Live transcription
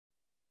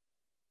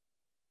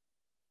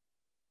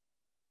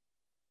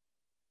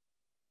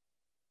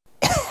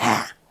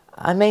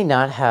I may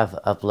not have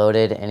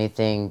uploaded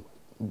anything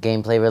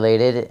gameplay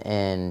related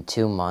in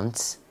 2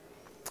 months,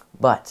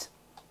 but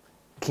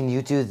can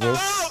you do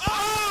this?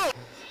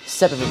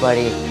 Sup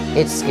everybody,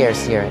 it's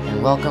Scarce here,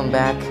 and welcome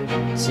back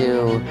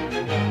to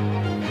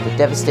the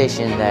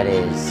devastation that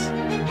is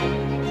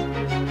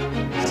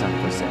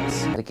Sun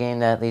Presents. The game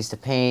that leads to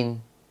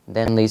pain,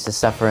 then leads to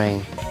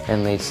suffering,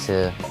 then leads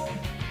to...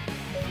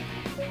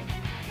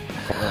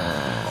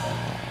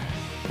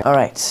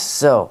 Alright,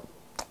 so...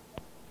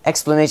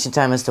 explanation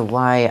time as to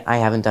why I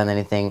haven't done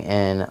anything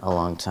in a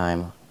long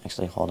time.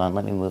 Actually, hold on,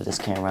 let me move this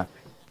camera.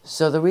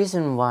 So the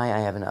reason why I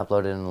haven't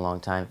uploaded in a long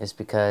time is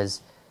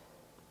because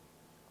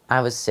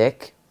I was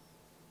sick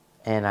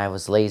and I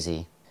was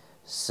lazy.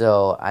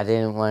 So I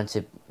didn't want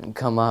to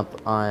come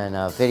up on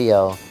a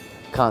video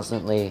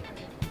constantly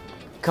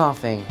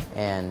coughing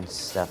and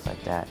stuff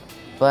like that.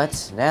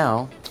 But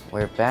now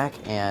we're back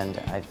and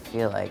I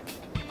feel like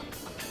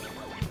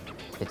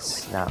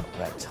it's not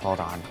right. Hold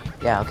on.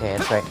 Yeah, okay,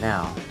 it's right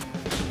now.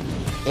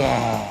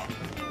 Yeah!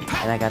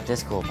 And I got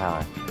this cool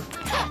power.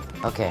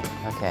 Okay.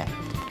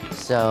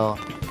 So,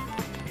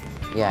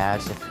 yeah, I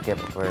actually forget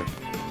what we're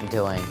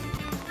doing.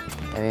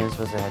 Maybe I'm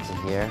supposed to head to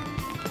here.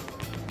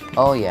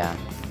 Oh, yeah.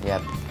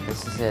 Yep.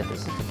 This is it.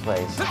 This is the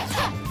place.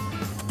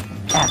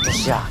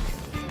 Aftershock.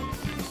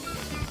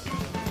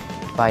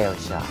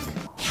 Bioshock.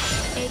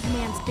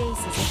 Eggman's base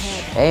is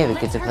ahead. Hey, we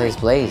get to play as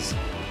Blaze.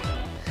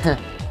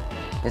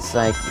 It's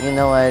like, you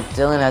know what,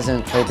 Dylan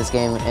hasn't played this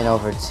game in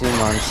over 2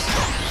 months,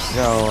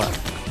 so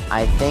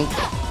I think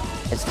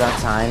it's about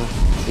time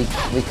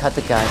we cut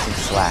the guy some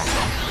slack.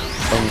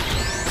 And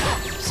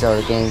so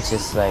the game's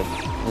just like,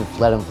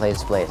 let him play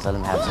his Blaze, let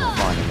him have some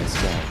fun in this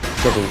game.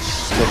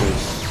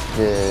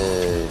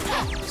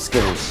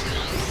 Skittish.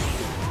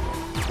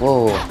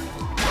 Whoa.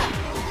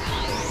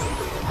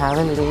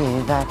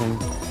 Hallelujah, I can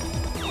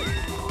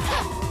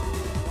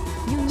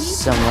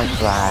somewhat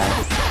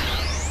fly.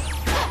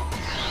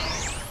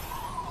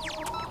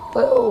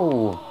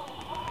 Whoa!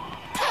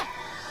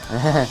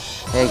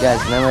 Hey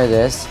guys, remember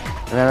this?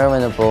 Remember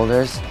when the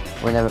boulders,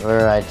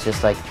 whenever I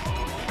just like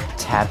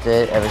tapped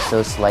it ever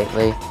so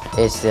slightly,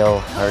 it still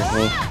hurt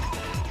me?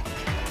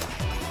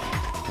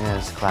 Yeah,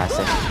 it's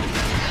classic.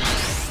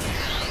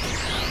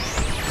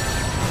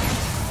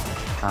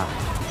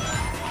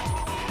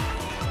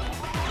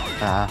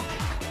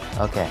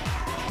 Okay.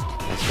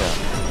 Let's go.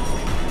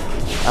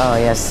 Oh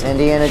yes,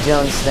 Indiana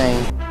Jones thing.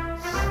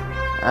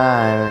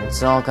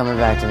 It's all coming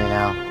back to me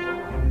now.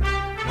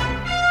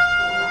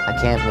 I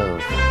can't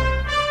move.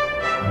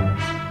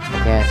 I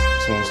can't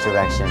change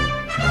direction.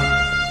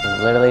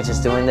 I'm literally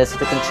just doing this with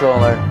the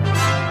controller.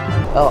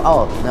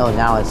 Oh, no,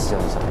 now it's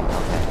doing something,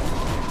 okay.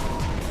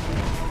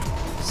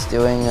 It's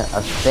doing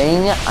a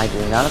thing I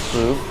do not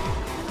approve.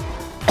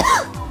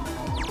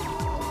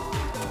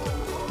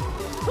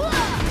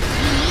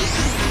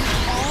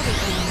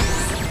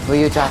 Who are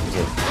you talking to?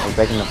 Are you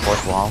breaking the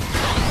fourth wall?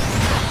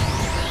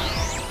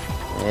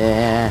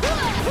 Yeah.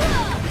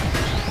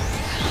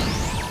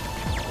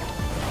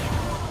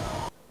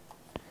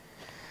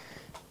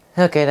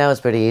 Okay, that was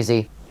pretty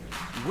easy.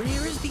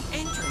 Where is the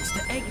entrance to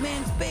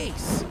Eggman's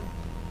base?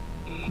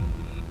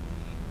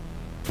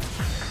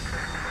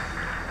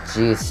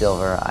 Geez,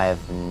 Silver, I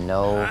have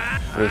no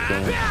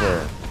freaking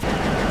clue.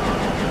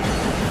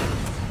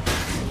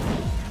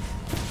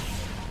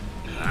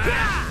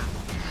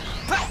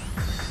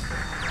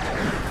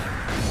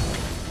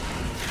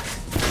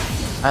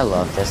 I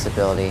love this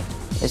ability.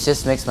 It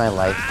just makes my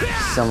life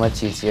so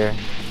much easier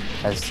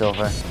as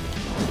Silver.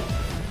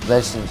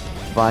 Let's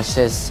watch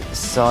this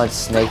Solid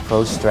Snake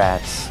Pro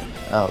strats.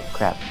 Oh,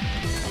 crap.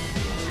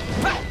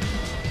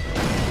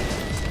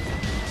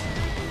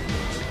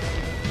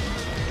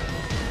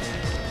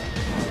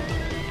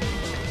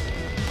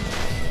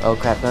 Oh,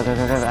 crap. Go.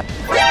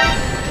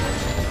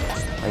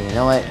 Oh, you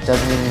know what? It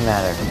doesn't even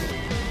matter.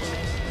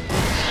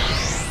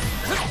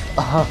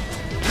 Oh,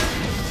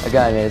 I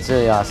got it. It's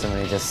really awesome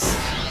when you just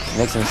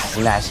makes them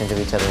smash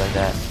into each other like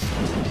that.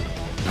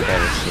 You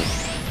better see.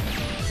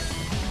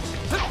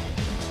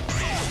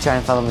 Try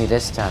and follow me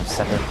this time,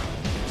 sucker.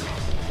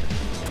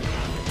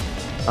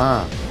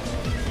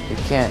 You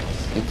can't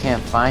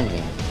find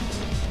me.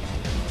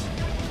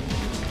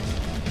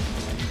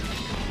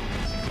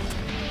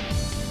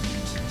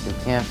 You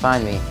can't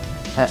find me.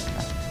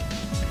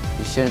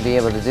 You shouldn't be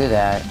able to do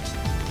that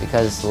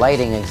because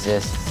lighting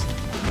exists.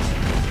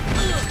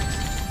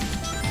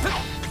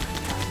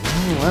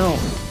 Well.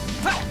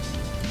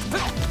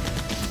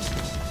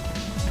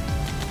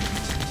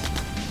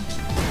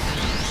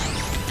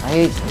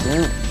 I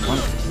don't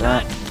want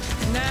that.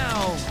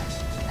 Now.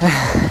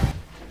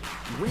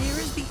 Where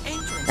is the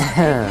entrance?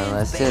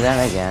 Let's do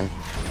that again.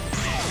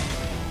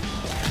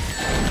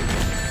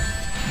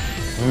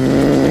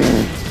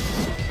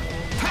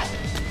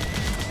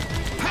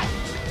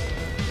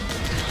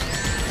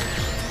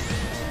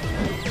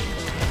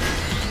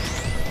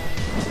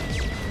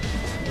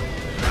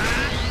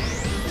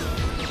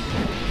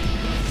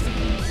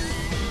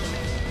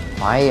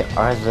 Why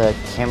are the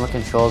camera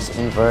controls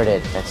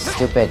inverted? That's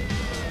stupid.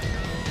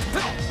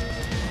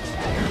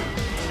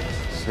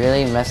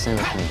 Really messing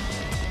with me.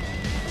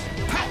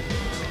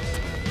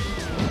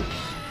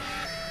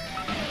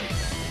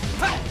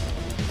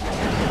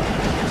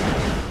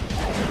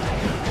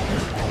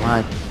 Come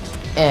on.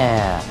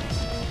 Yeah.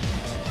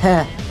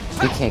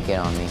 You can't get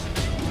on me.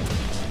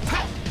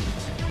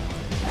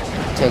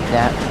 Take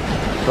that.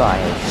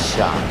 Fire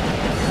shot.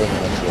 Thing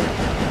with you.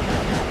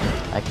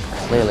 I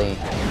clearly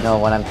know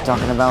what I'm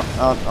talking about.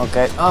 Oh,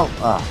 okay. Oh,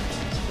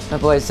 my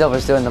boy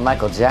Silver's doing the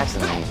Michael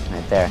Jackson thing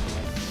right there.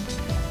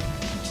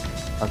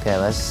 Okay,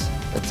 let's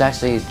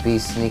actually be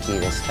sneaky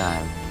this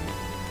time.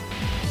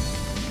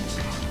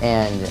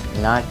 And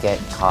not get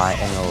caught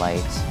in the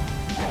light.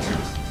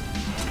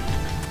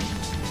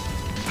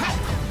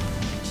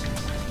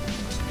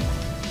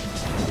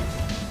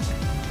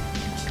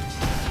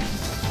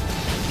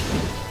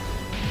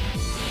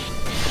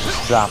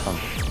 Just drop him.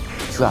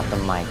 Drop the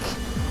mic.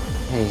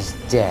 And he's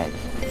dead.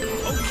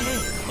 Okay,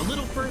 a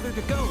little further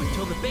to go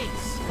until the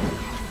base.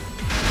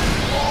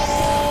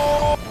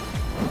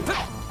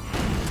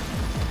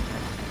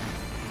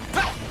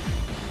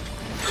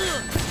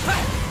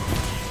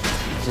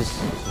 Just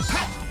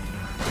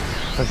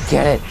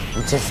forget it.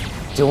 I'm just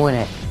doing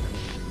it.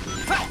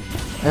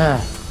 Gotta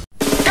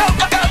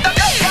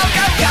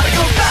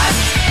go fast.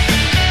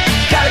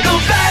 Gotta go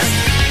fast.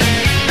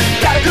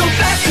 Gotta go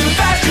fast, too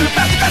fast, too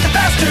fast, faster,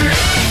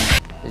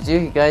 faster. Did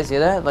you guys hear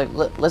that? Like,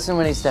 listen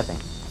when he's stepping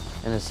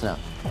in the snow.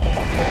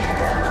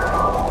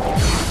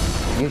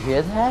 You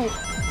hear that?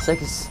 It's like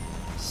he's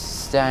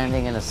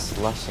standing in a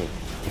slushy.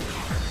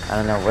 I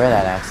don't know where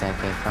that accent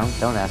came from.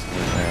 Don't ask me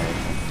where it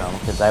came from,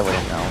 because I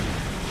wouldn't know.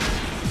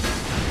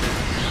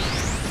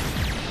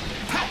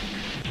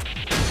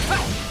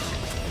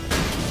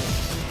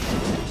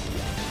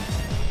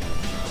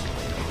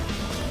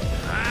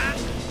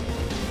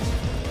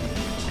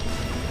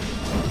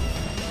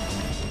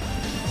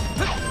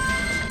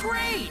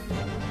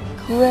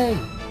 Great!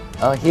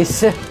 Oh,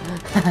 he's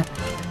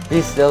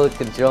he's still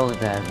controlling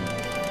that,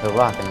 the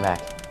rock and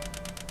back.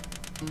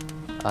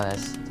 Oh,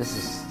 this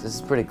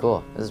is pretty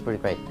cool. This is pretty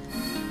great.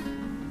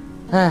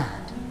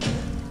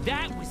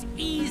 That was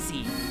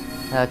easy.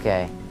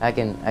 Okay, I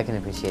can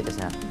appreciate this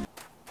now.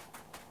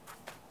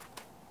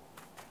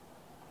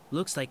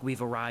 Looks like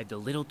we've arrived a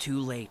little too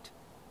late.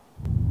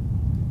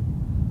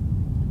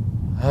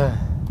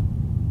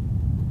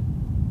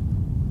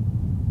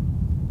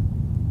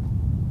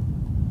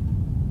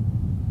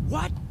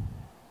 What?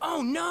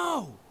 Oh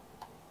no!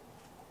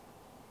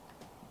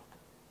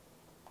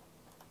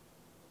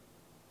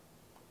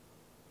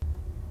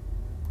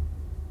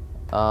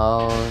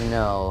 Oh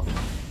no.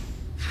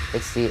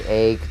 It's the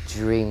Egg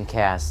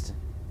Dreamcast.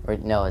 Or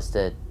no, it's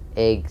the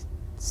Egg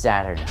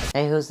Saturn.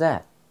 Hey, who's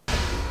that?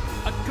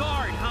 A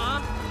guard,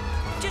 huh?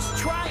 Just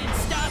try and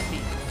stop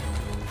me.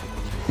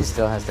 He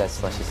still has that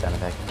slushy sound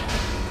effect.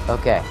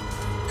 Okay.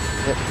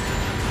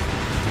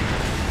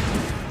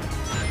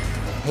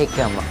 Pick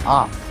him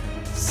up,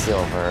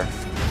 Silver.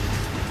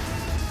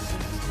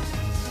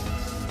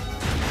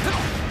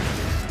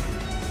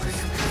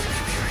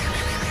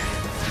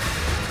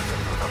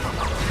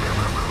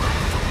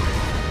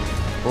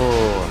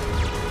 Ooh.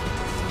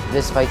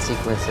 This fight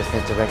sequence has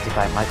been directed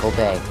by Michael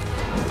Bay.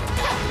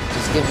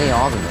 Just give me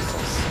all the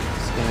missiles.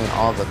 Just give me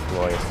all the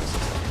glorious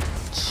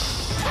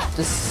missiles.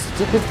 The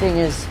stupid thing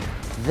is,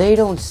 they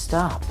don't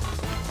stop.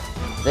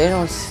 They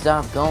don't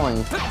stop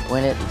going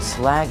when it's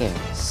lagging.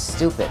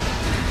 Stupid.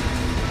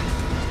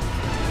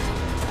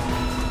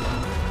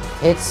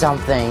 Hit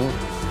something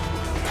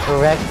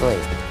correctly.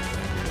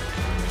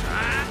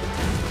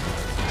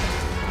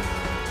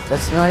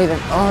 That's not even.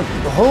 Oh,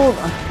 hold!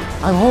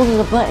 I'm holding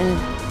the button.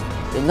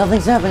 And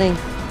nothing's happening.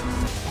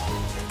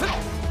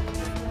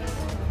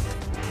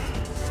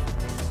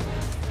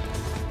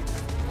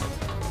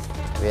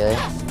 Really?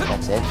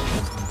 That's it?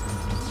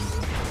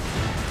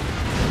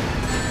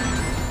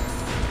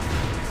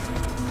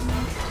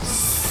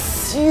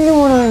 See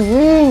what I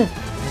mean? It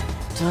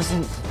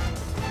doesn't.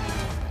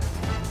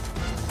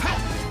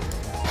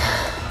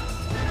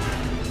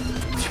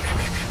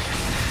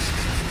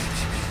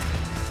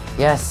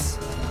 Yes.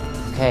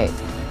 Okay.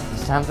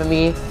 It's time for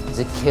me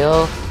to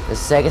kill the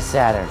Sega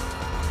Saturn.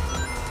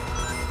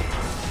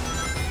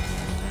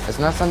 It's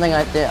not something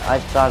I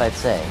thought I'd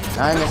say.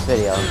 Not in this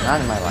video.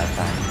 Not in my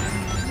lifetime.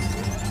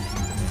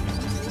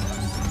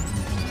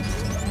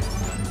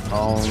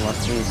 Oh,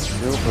 must be a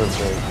super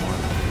big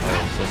one.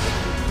 Oh, it's just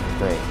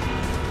great.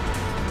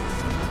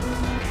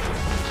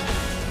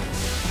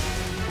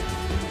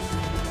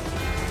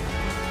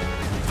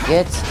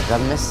 Get the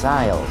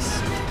missiles.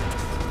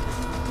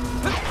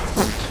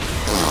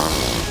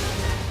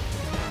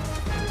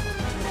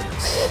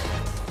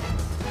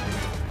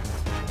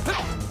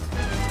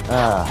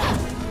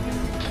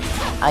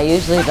 I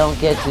usually don't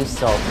get too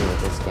salty with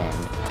this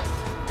game.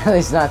 At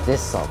least not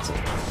this salty.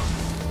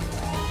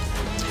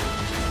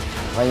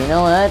 Well, you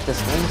know what? This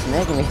game's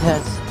making me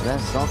that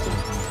salty.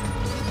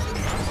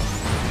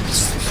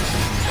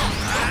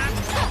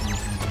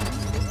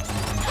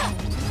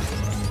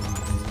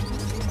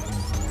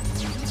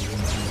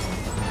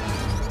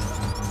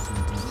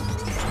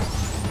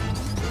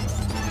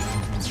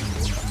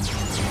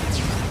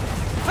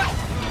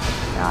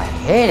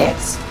 Hit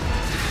it!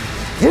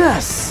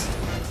 Yes!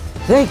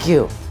 Thank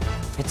you!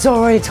 It's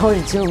already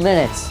 22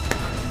 minutes!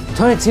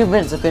 22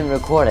 minutes I've been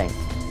recording.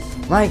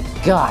 My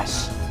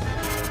gosh!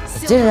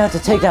 It didn't have to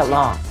take that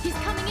long. He's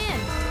coming in.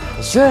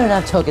 It shouldn't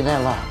have taken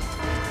that long.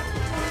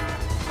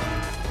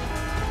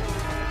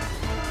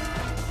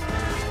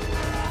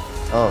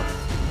 Oh,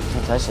 you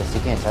can't touch this. You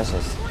can't touch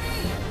this.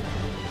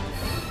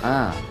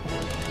 Ah.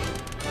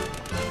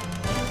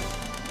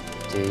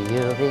 Do you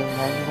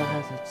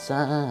remember the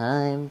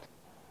time?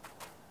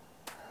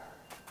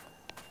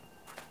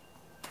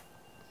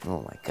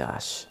 Oh my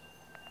gosh.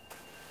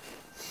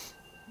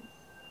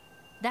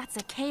 That's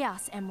a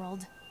Chaos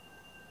Emerald.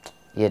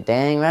 You're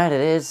dang right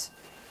it is.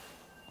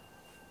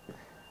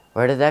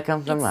 Where did that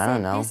come from? It I said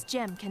don't know. This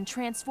gem can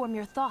transform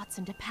your thoughts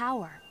into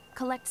power.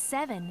 Collect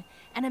 7,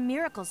 and a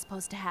miracle's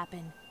supposed to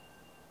happen.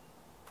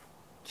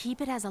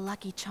 Keep it as a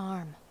lucky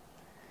charm.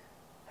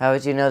 How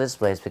would you know this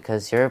place?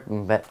 Because your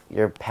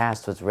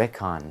past was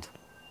retconned.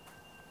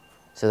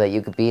 So that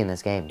you could be in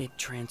this game. It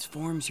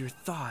transforms your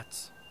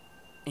thoughts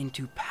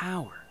into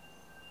power.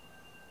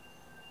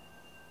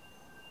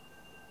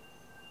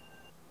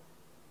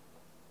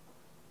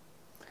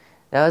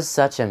 That was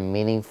such a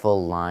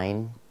meaningful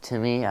line to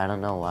me. I don't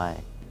know why.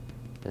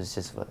 It was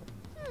just what.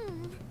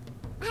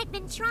 I've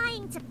been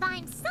trying to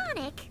find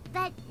Sonic,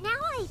 but now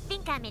I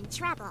think I'm in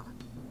trouble.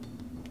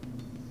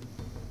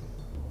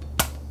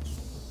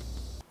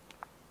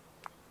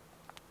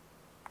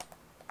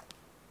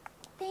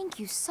 Thank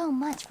you so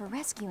much for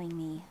rescuing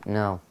me.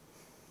 No.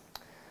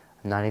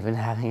 I'm not even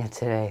having it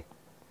today.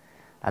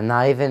 I'm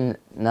not even.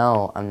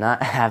 No, I'm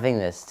not having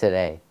this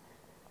today.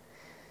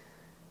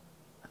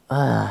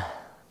 I'm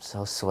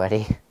so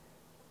sweaty.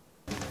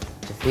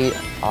 Defeat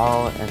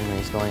all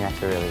enemies going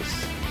after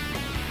release.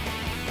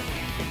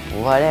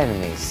 What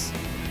enemies?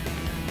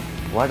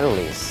 What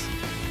release?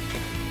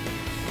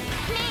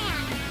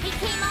 Man, we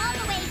came all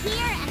the way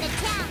here and the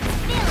town's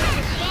filled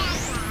with bad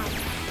guys.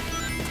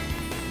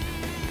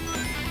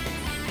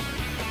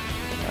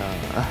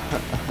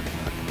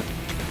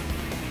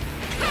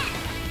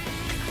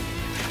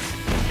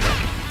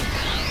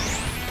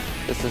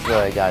 This is what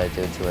I gotta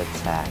do to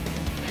attack.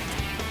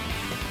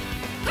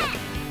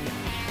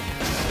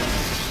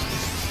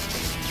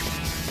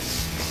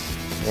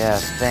 Yeah,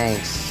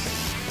 thanks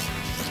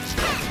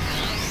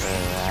for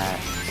that.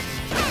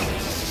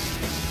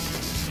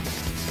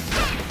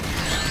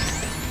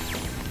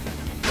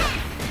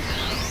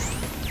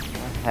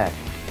 What the heck?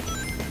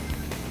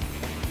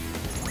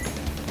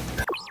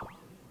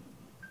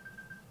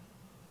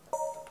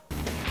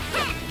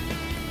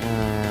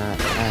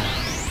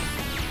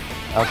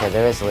 Okay,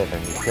 there is liver.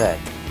 Good.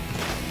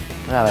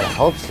 Well, I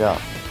hope so.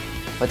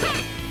 But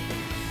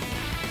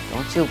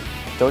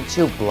don't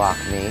you block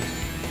me?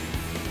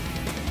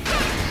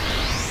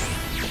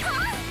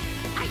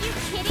 Are you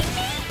kidding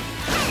me?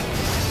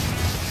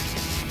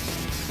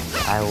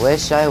 I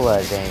wish I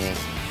was, Amy.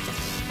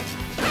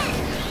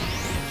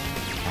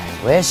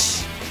 I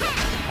wish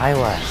I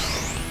was.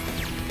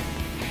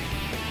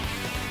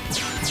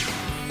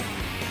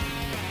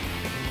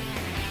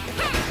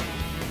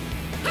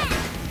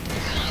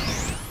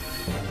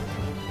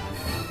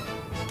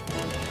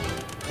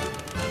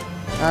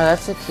 Oh,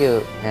 that's a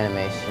cute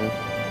animation.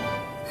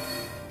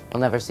 We'll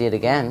never see it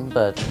again,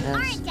 but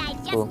that's Aren't I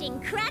just cool.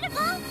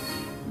 incredible?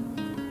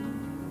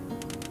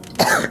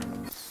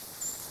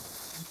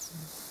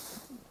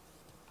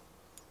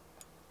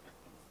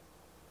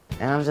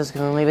 And I'm just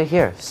gonna leave it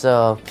here.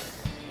 So,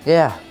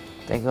 yeah.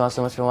 Thank you all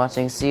so much for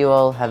watching. See you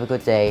all. Have a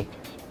good day.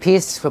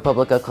 Peace,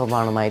 Republica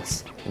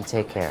Comonomites, and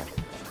take care.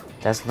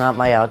 That's not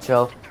my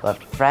outro,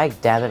 but frag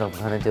dammit, I'm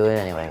gonna do it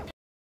anyway.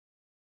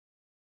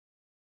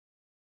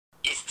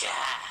 It's time.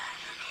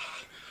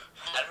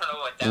 I don't know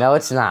what that No,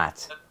 was. it's not.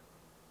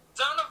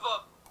 Son of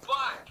a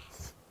buck!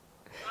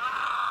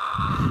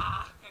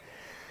 Ah!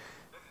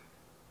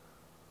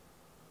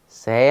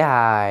 Say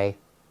hi.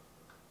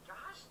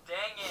 Gosh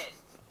dang it.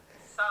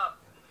 Sup?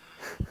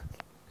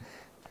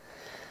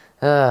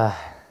 Ugh.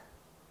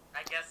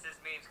 I guess this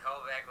means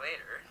call back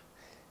later.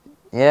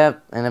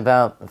 Yep, in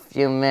about a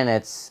few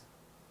minutes,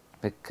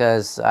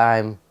 because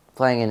I'm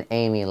playing an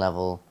Amy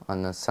level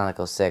on the Sonic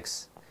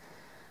 06.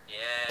 Yay.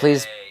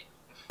 Please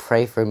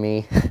pray for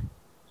me.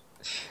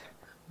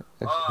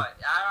 Oh,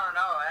 I don't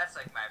know. That's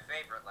like my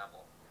favorite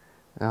level.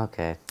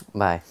 Okay,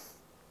 bye.